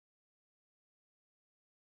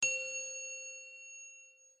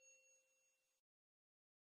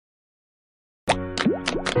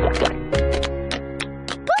Copycats.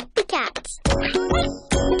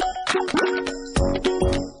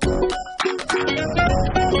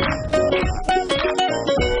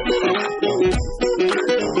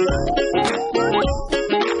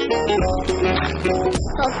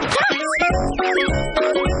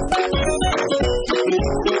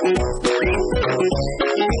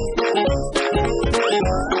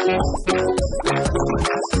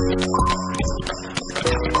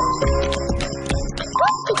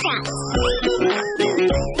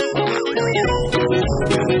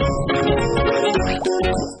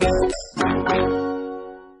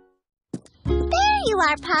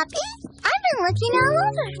 Poppy, I've been looking all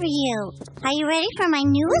over for you. Are you ready for my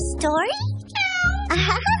newest story? I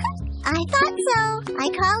thought so. I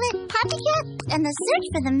call it Poppycat and the Search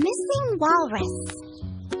for the Missing Walrus.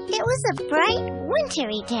 It was a bright,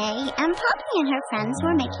 wintry day, and Poppy and her friends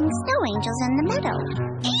were making snow angels in the meadow.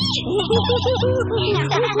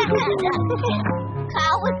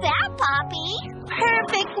 How was that, Poppy?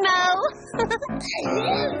 Perfect, Mo.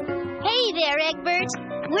 Hey there, Egbert.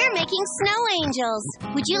 We're making snow angels.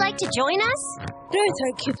 Would you like to join us? No,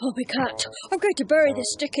 thank you, Poppycat. I'm going to bury this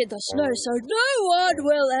stick in the snow so no one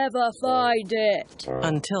will ever find it.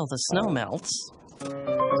 Until the snow melts.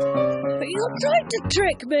 But you're trying to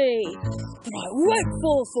trick me. But I won't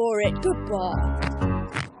fall for it. Goodbye.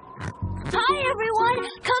 Hi, everyone.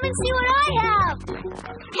 Come and see what I have.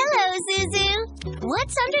 Hello, Zuzu.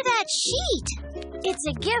 What's under that sheet? It's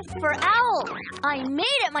a gift for Owl. I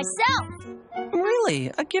made it myself. Really?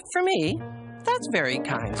 A gift for me? That's very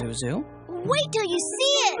kind, Zuzu. Wait till you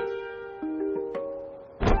see it.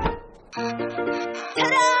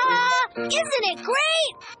 Ta-da! Isn't it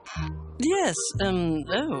great? Yes,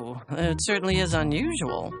 it certainly is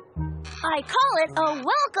unusual. I call it a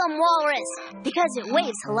welcome walrus because it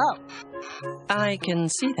waves hello. I can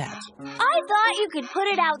see that. I thought you could put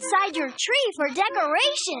it outside your tree for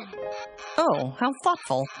decoration. Oh, how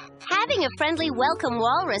thoughtful. Having a friendly welcome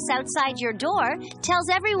walrus outside your door tells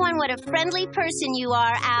everyone what a friendly person you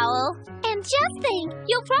are, Owl. And just think,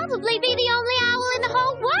 you'll probably be the only owl in the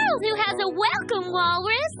whole world who has a welcome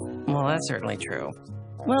walrus. Well, that's certainly true.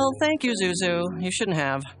 Well, thank you, Zuzu. You shouldn't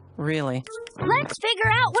have, really. Let's figure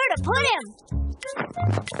out where to put him.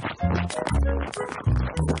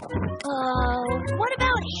 What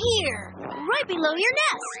about here? Right below your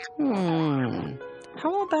nest.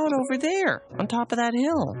 How about over there, on top of that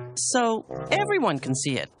hill? So everyone can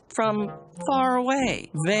see it from far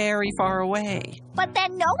away, very far away. But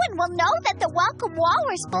then no one will know that the welcome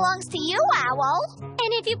walrus belongs to you, Owl.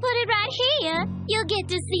 And if you put it right here, you'll get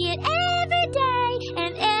to see it every day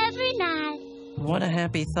and every night. What a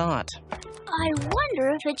happy thought. I wonder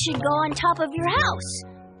if it should go on top of your house.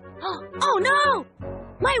 Oh no!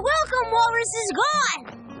 My welcome walrus is gone!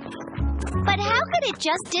 But how could it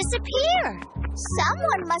just disappear?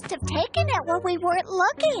 Someone must have taken it when we weren't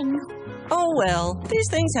looking. Oh well, these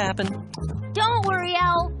things happen. Don't worry,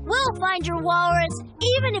 Owl. We'll find your walrus,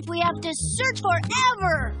 even if we have to search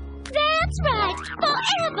forever. That's right,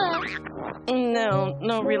 forever.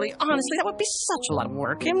 No, really. Honestly, that would be such a lot of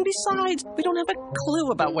work. And besides, we don't have a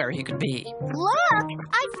clue about where he could be. Look,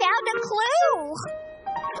 I found a clue.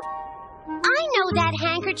 I know that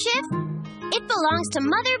handkerchief. It belongs to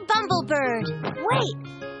Mother Bumblebird. Wait,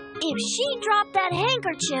 if she dropped that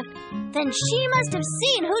handkerchief, then she must have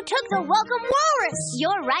seen who took the welcome walrus.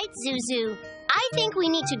 You're right, Zuzu. I think we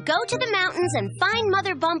need to go to the mountains and find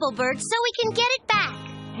Mother Bumblebird so we can get it back.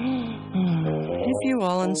 If you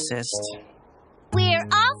all insist. We're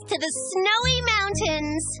off to the snowy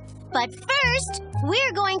mountains. But first,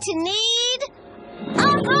 we're going to need a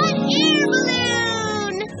hot air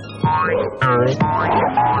balloon.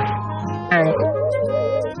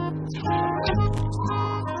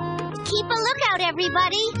 Keep a lookout,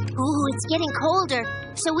 everybody. Ooh, it's getting colder,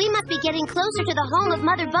 so we must be getting closer to the home of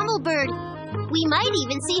Mother Bumblebird. We might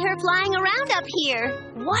even see her flying around up here.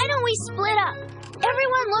 Why don't we split up?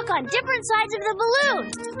 Everyone look on different sides of the balloon.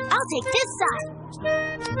 I'll take this side.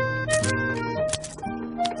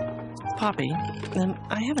 Poppy,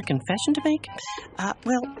 I have a confession to make.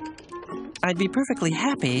 Well, I'd be perfectly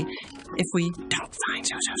happy if we don't find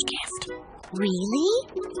Zuzu's gift. Really?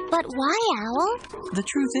 But why, Owl? The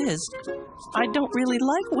truth is, I don't really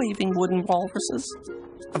like waving wooden walruses.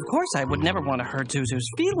 Of course, I would never want to hurt Zuzu's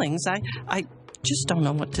feelings. I just don't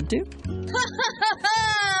know what to do.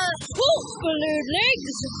 Oh, balloon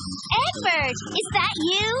legs! Egbert, is that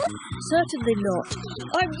you? Certainly not.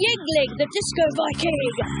 I'm Yingling, the Disco Viking.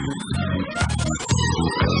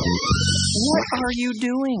 What are you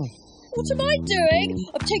doing? What am I doing?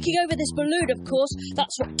 I'm taking over this balloon, of course.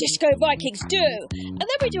 That's what Disco Vikings do. And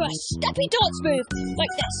then we do a steppy dance move,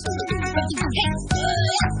 like this.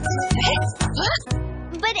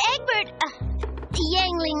 But Egbert,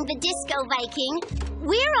 Yangling the Disco Viking,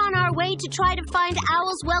 we're on our way to try to find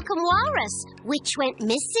Owl's Welcome Walrus, which went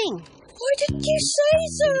missing. Why didn't you say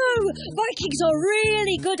so? Vikings are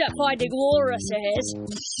really good at finding walruses.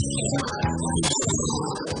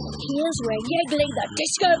 Here's where Yangling the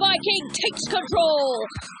Disco Viking takes control.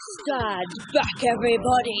 Stand back,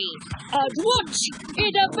 everybody, and watch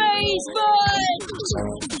in amazement!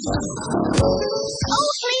 Oh,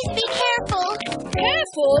 please be careful.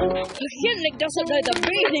 Careful? Yangling doesn't know the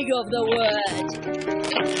meaning of the word.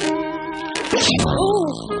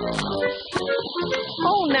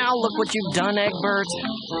 Oh, now look what you've done, Egbert.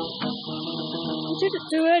 I didn't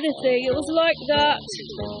do anything. It was like that.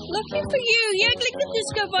 Lucky for you, Yangling the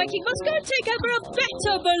Disco Viking must go and take over a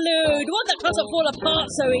better balloon, one that doesn't fall apart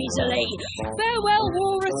so easily. Farewell,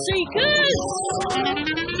 Walrus Seekers!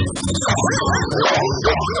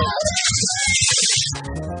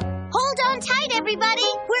 Hold on tight, everybody.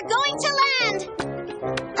 We're going to land.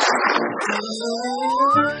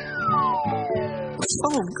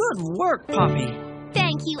 Oh, good work, Poppy.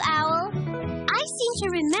 Thank you, Owl. I seem to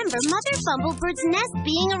remember Mother Bumblebird's nest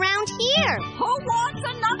being around here. Who wants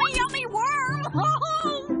another yummy worm?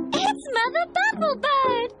 It's Mother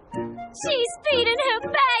Bumblebird. She's feeding her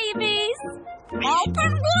babies.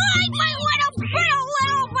 Open wide, my little fiddle,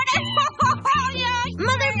 open it.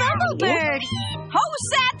 Mother Bumblebird. Who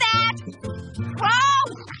said that? Oh,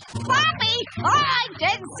 Poppy, I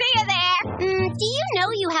didn't see you there. Do you know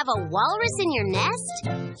you have a walrus in your nest?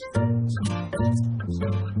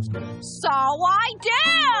 So I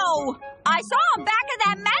do. I saw him back in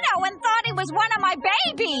that meadow and thought he was one of my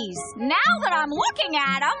babies. Now that I'm looking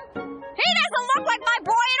at him, he doesn't look like my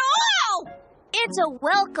boy at all. It's a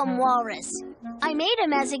welcome walrus. I made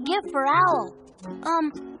him as a gift for Owl.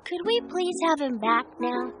 Could we please have him back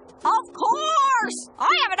now? Of course.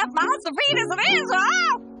 I have enough mouths to feed as it is,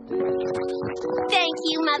 huh? Thank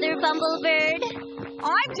you, Mother Bumblebird.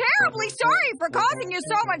 I'm terribly sorry for causing you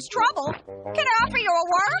so much trouble. Can I offer you a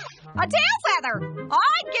worm? A tail feather?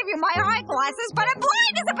 I'd give you my eyeglasses, but I'm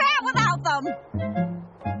blind as a bat without them.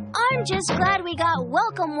 I'm just glad we got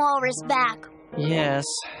Welcome Walrus back. Yes,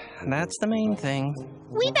 that's the main thing.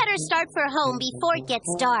 We better start for home before it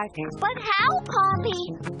gets dark. But how,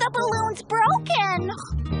 Poppy? The balloon's broken.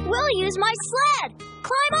 We'll use my sled.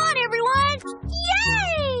 Climb on, everyone.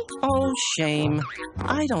 Yay! Oh, shame.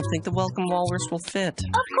 I don't think the Welcome Walrus will fit.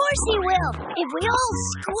 Of course he will, if we all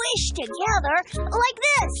squish together like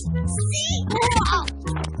this. See?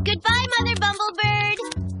 Goodbye, Mother Bumblebird.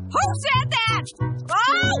 Who said that?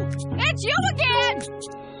 Oh, it's you again.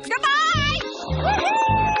 Goodbye.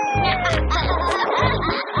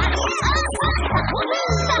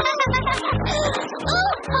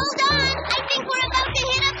 Oh, hold on. I think we're about to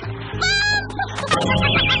hit a bump.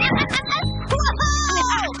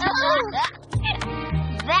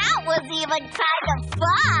 That was even kind of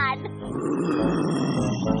fun.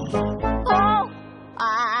 Oh, I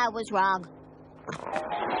was wrong.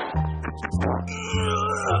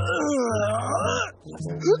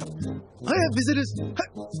 Hi, visitors. Hi.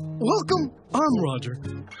 Welcome. I'm Roger.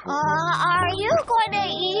 Are you going to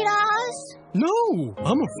eat us? No,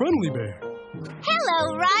 I'm a friendly bear.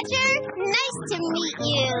 Hello, Roger. Nice to meet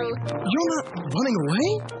you. You're not running away?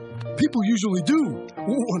 People usually do,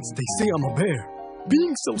 once they say I'm a bear.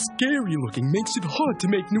 Being so scary looking makes it hard to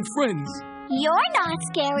make new friends. You're not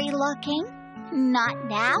scary looking. Not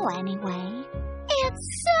now, anyway. It's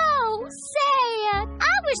so sad.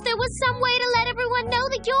 I wish there was some way to let everyone know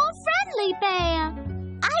that you're a friendly bear.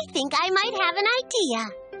 I think I might have an idea.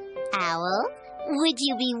 Owl, would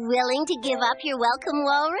you be willing to give up your welcome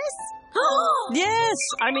walrus? Yes!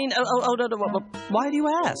 I mean, no. Why do you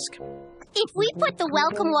ask? If we put the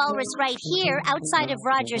welcome walrus right here outside of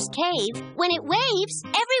Roger's cave, when it waves,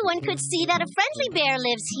 everyone could see that a friendly bear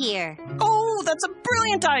lives here. Oh, that's a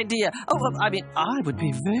brilliant idea. I would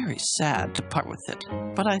be very sad to part with it,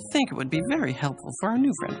 but I think it would be very helpful for our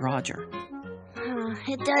new friend, Roger.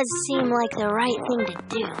 It does seem like the right thing to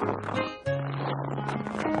do.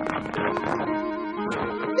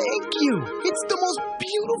 Thank you. It's the most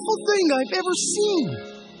beautiful thing I've ever seen.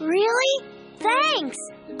 Really? Thanks.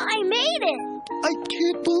 I made it. I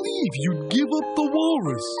can't believe you'd give up the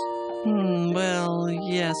walrus. Well,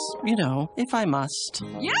 yes, if I must.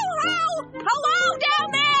 Yoo-hoo! Hello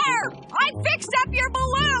down there! I fixed up your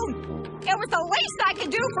balloon. It was the least I could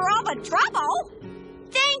do for all the trouble.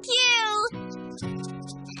 Thank you.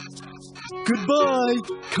 Goodbye.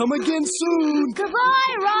 Come again soon.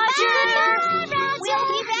 Goodbye, Roger.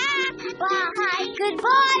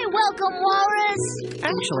 problem, Walrus?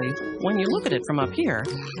 Actually, when you look at it from up here,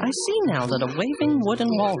 I see now that a waving wooden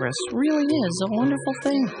walrus really is a wonderful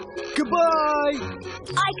thing. Goodbye!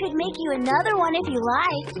 I could make you another one if you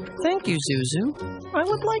like. Thank you, Zuzu. I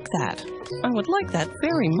would like that. I would like that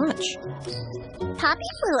very much. Poppy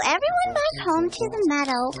flew everyone back home to the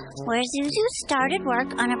meadow, where Zuzu started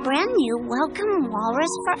work on a brand new welcome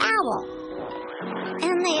walrus for Owl.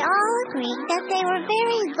 And they all agreed that they were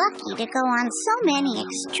very lucky to go on so many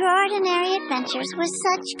extraordinary adventures with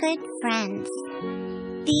such good friends.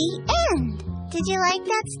 The end. Did you like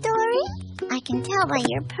that story? I can tell by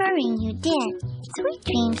your purring you did. Sweet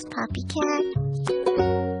dreams, Poppy Cat.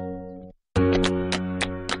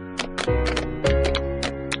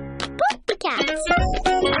 Poppy Cats.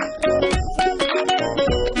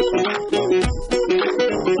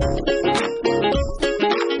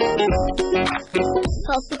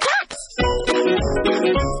 Poppy Cats.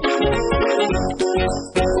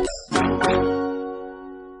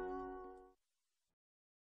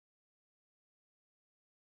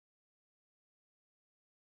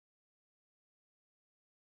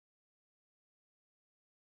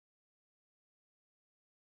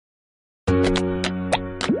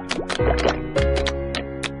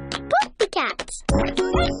 Poppy Cats.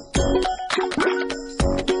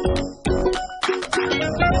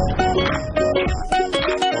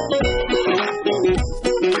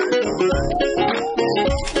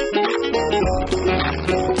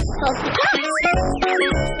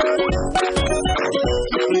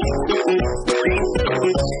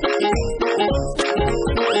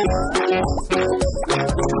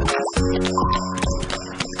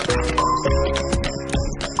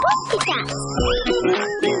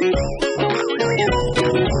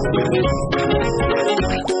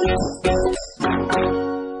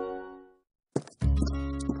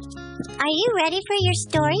 Are you ready for your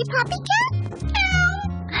story, Poppy Cat?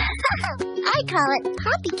 I call it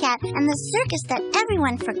Poppy Cat and the Circus That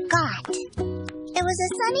Everyone Forgot. It was a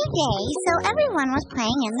sunny day, so everyone was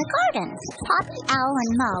playing in the garden. Poppy, Owl,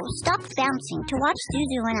 and Mo stopped bouncing to watch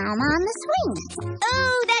Zuzu and Alma on the swings.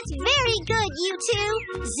 Oh, that's very good, you two.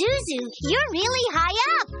 Zuzu, you're really high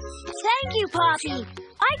up. Thank you, Poppy.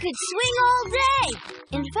 I could swing all day.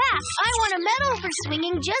 In fact, I won a medal for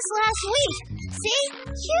swinging just last week. See?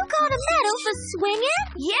 You got a medal for swinging?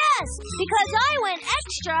 Yes, because I went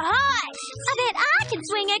extra high. I bet I can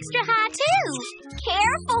swing extra high, too.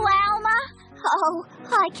 Careful, Alma. Oh,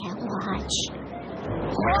 I can't watch.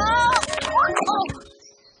 Oh.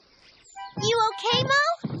 You okay, Mo?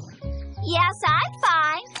 Yes, I'm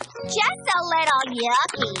fine. Just a little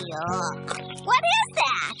yucky. What is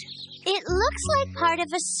that? It looks like part of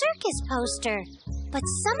a circus poster, but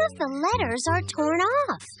some of the letters are torn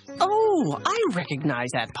off. Oh, I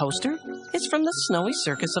recognize that poster. It's from the Snowy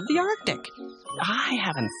Circus of the Arctic. I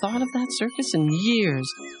haven't thought of that circus in years.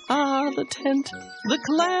 Ah, the tent, the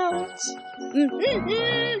clouds.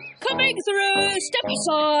 Coming through. Step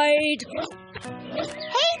aside.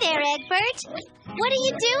 Hey there, Egbert. What are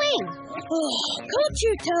you doing? Oh, can't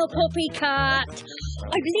you tell, Poppy Cat?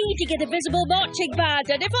 I'm leading an invisible marching band,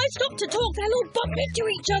 and if I stop to talk, they'll all bump into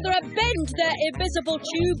each other and bend their invisible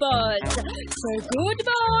tubers. So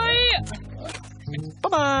goodbye.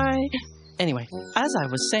 Bye-bye. Anyway, as I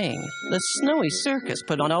was saying, the Snowy Circus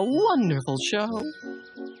put on a wonderful show.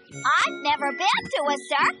 I've never been to a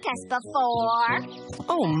circus before.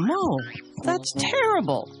 Oh, Mo, that's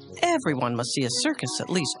terrible. Everyone must see a circus at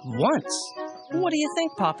least once. What do you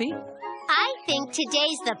think, Poppy? I think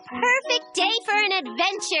today's the perfect day for an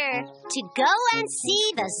adventure. To go and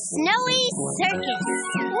see the Snowy Circus.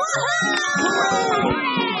 Woohoo!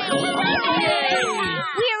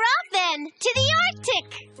 We're off then to the Arctic.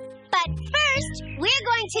 But first, we're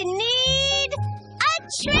going to need a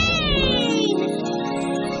train.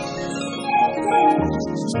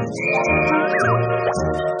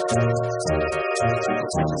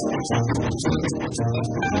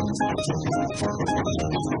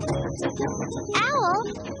 Owl,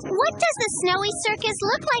 what does the Snowy Circus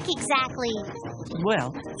look like exactly?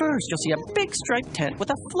 Well, first you'll see a big striped tent with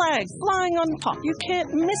a flag flying on top. You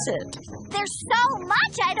can't miss it. There's so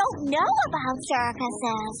much I don't know about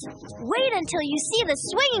circuses. Wait until you see the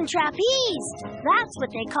swinging trapeze. That's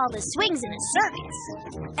what they call the swings in a circus.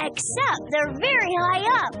 Except they're very high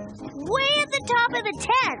up, way at the top of the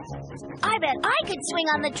tent. I bet I could swing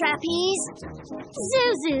on the trapeze.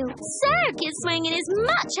 Zuzu, circus swinging is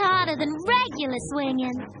much harder than regular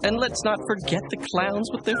swinging. And let's not forget the clowns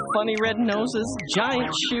with their funny red noses,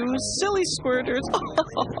 giant shoes, silly squirters.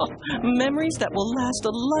 Memories that will last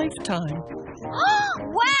a lifetime.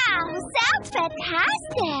 Wow, sounds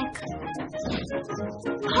fantastic!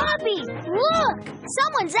 Poppy, look!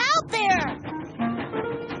 Someone's out there!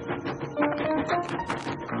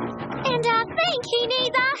 And I think he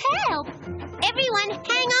needs our help. Everyone,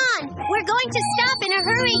 hang on. We're going to stop in a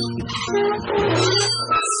hurry.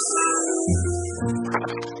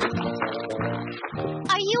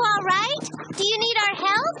 Are you all right? Do you need our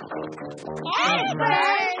help?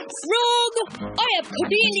 Egbert! Wrong! I am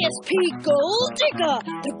Cornelius P. Gold Digger,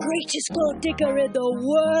 the greatest gold digger in the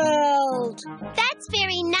world. That's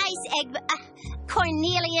very nice,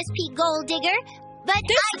 Cornelius P. Gold Digger. But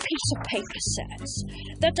This piece of paper says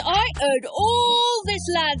that I own all this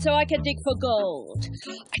land so I can dig for gold.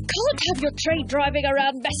 I can't have your train driving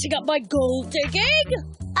around messing up my gold digging.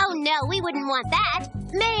 Oh, no, we wouldn't want that.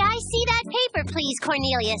 May I see that paper, please,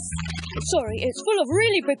 Cornelius? Sorry, it's full of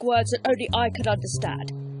really big words that only I can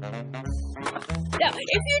understand. Now,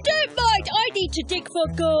 if you don't mind, I need to dig for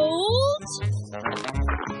gold.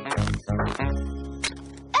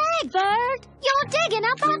 Egbert, you're digging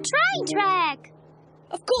up our train track.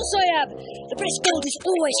 Of course I am. The best gold is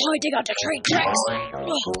always hiding under train tracks.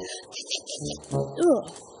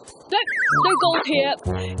 No gold here.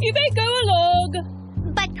 You may go along.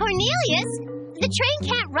 But, Cornelius, the train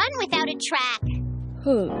can't run without a track.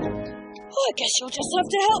 I guess you'll just have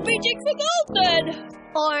to help me dig for gold then.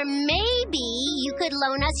 Or maybe you could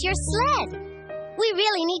loan us your sled. We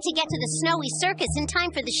really need to get to the Snowy Circus in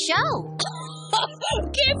time for the show.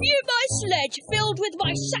 Give you my sledge filled with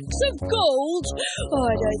my sacks of gold?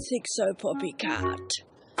 I don't think so, Poppycat.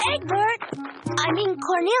 Egbert,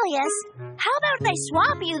 Cornelius, how about they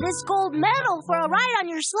swap you this gold medal for a ride on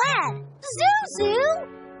your sled? Zuzu,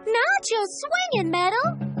 not your swinging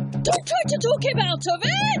medal. Don't try to talk him out of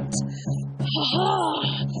it!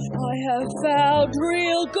 I have found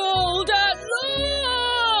real gold at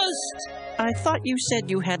last! I thought you said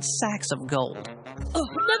you had sacks of gold. Oh,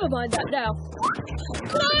 never mind that now.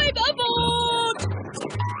 Climb aboard!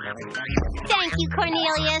 Thank you,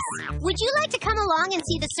 Cornelius. Would you like to come along and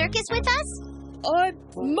see the circus with us? I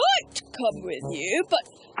might come with you, but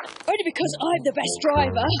only because I'm the best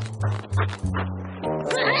driver.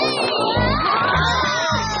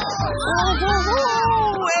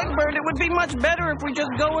 Oh, Egbert, it would be much better if we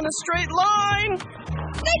just go in a straight line.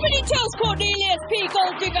 Nobody tells Cornelius P.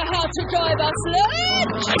 Gold Digger how to drive a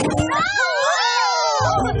sledge!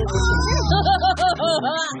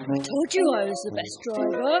 I told you I was the best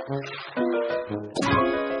driver.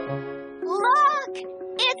 Look!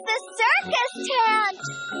 It's the circus tent!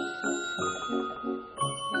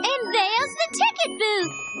 And there's the ticket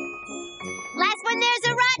booth! Last one there's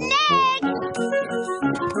a rotten egg!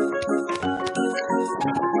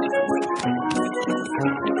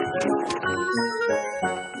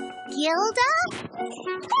 Gilda?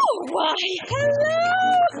 Oh, why, hello!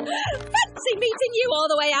 Fancy meeting you all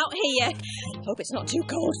the way out here. Hope it's not too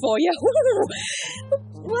cold for you.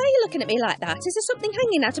 Why are you looking at me like that? Is there something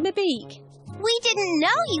hanging out of my beak? We didn't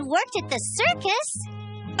know you worked at the circus.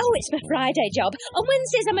 Oh, it's my Friday job. On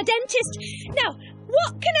Wednesdays, I'm a dentist. Now,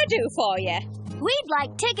 what can I do for you? We'd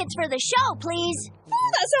like tickets for the show, please. Oh,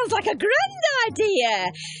 that sounds like a grand idea.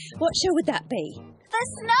 What show would that be? The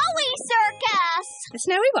Snowy Circus! The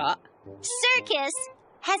Snowy what? Circus.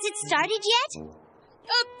 Has it started yet?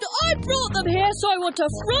 I brought them here so I want a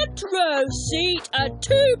front row seat and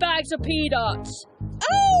 2 bags of peanuts.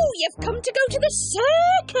 Oh, you've come to go to the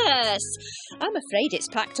circus. I'm afraid it's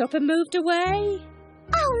packed up and moved away.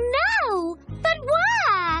 Oh, no! But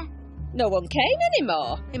why? No one came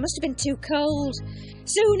anymore. It must have been too cold.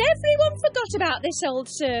 Soon everyone forgot about this old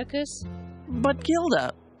circus. But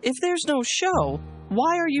Gilda, if there's no show,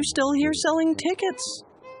 why are you still here selling tickets?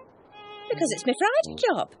 Because it's my Friday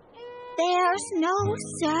job. There's no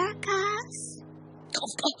circus?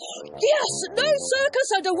 Yes, no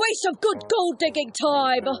circus and a waste of good gold digging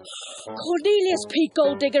time. Cornelius P.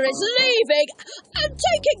 Gold Digger is leaving and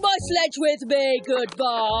taking my sledge with me.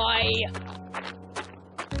 Goodbye.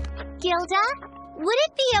 Gilda, would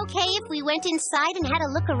it be okay if we went inside and had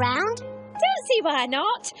a look around? Don't see why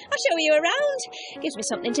not. I'll show you around. Gives me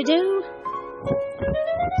something to do.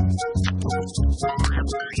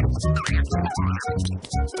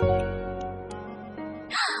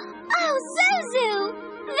 Oh, Zuzu!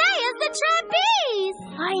 There's the trapeze!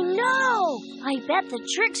 I know! I bet the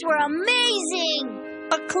tricks were amazing!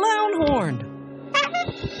 A clown horn! I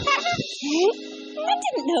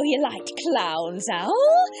didn't know you liked clowns,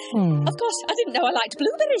 Owl. Of course, I didn't know I liked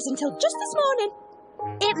blueberries until just this morning.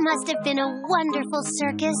 It must have been a wonderful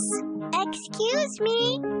circus. Excuse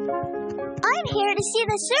me? I'm here to see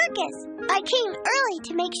the circus. I came early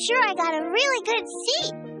to make sure I got a really good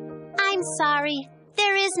seat. I'm sorry.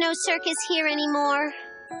 There is no circus here anymore.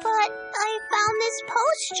 But I found this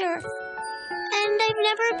poster. And I've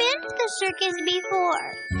never been to the circus before.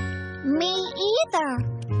 Me either.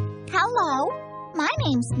 Hello, my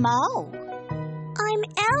name's Mo. I'm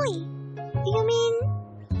Ellie. You mean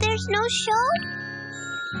there's no show?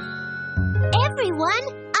 Everyone,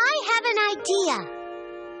 I have an idea.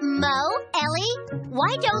 Mo, Ellie,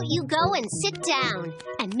 why don't you go and sit down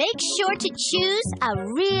and make sure to choose a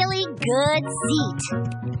really good seat?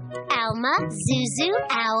 Alma, Zuzu,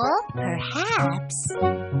 Owl, perhaps.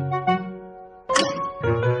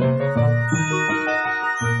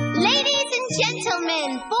 Ladies and gentlemen,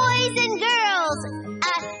 boys and girls,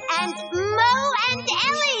 and Mo and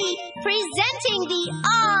Ellie, presenting the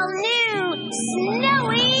all-new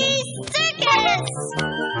Snowy Circus!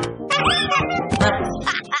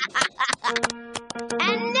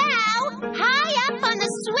 And now, high up on the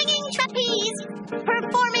swinging trapeze,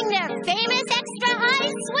 performing their famous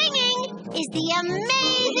extra-high swinging, is the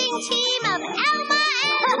amazing team of Alma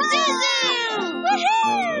and Zuzu!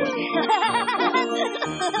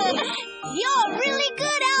 You're really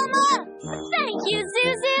good, Alma! Thank you,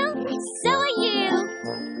 Zuzu! So are you!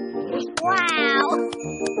 Wow!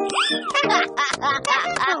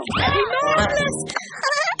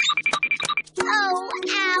 Oh,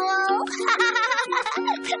 Owl!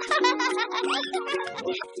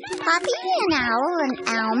 Poppy and Owl and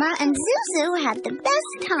Alma and Zuzu had the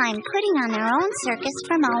best time putting on their own circus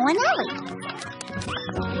for Mo and Ellie.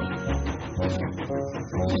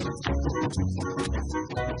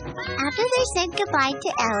 After they said goodbye to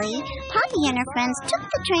Ellie, Poppy and her friends took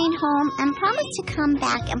the train home and promised to come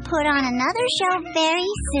back and put on another show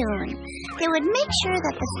very soon. They would make sure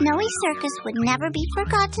that the Snowy Circus would never be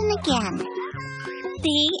forgotten again.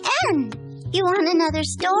 The end. You want another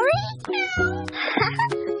story?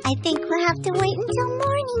 I think we'll have to wait until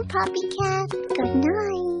morning, Poppy Cat. Good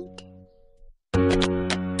night.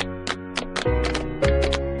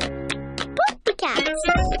 Poppy Cats.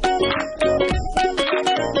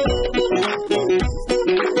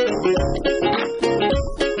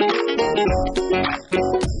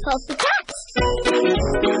 Poppy Cats.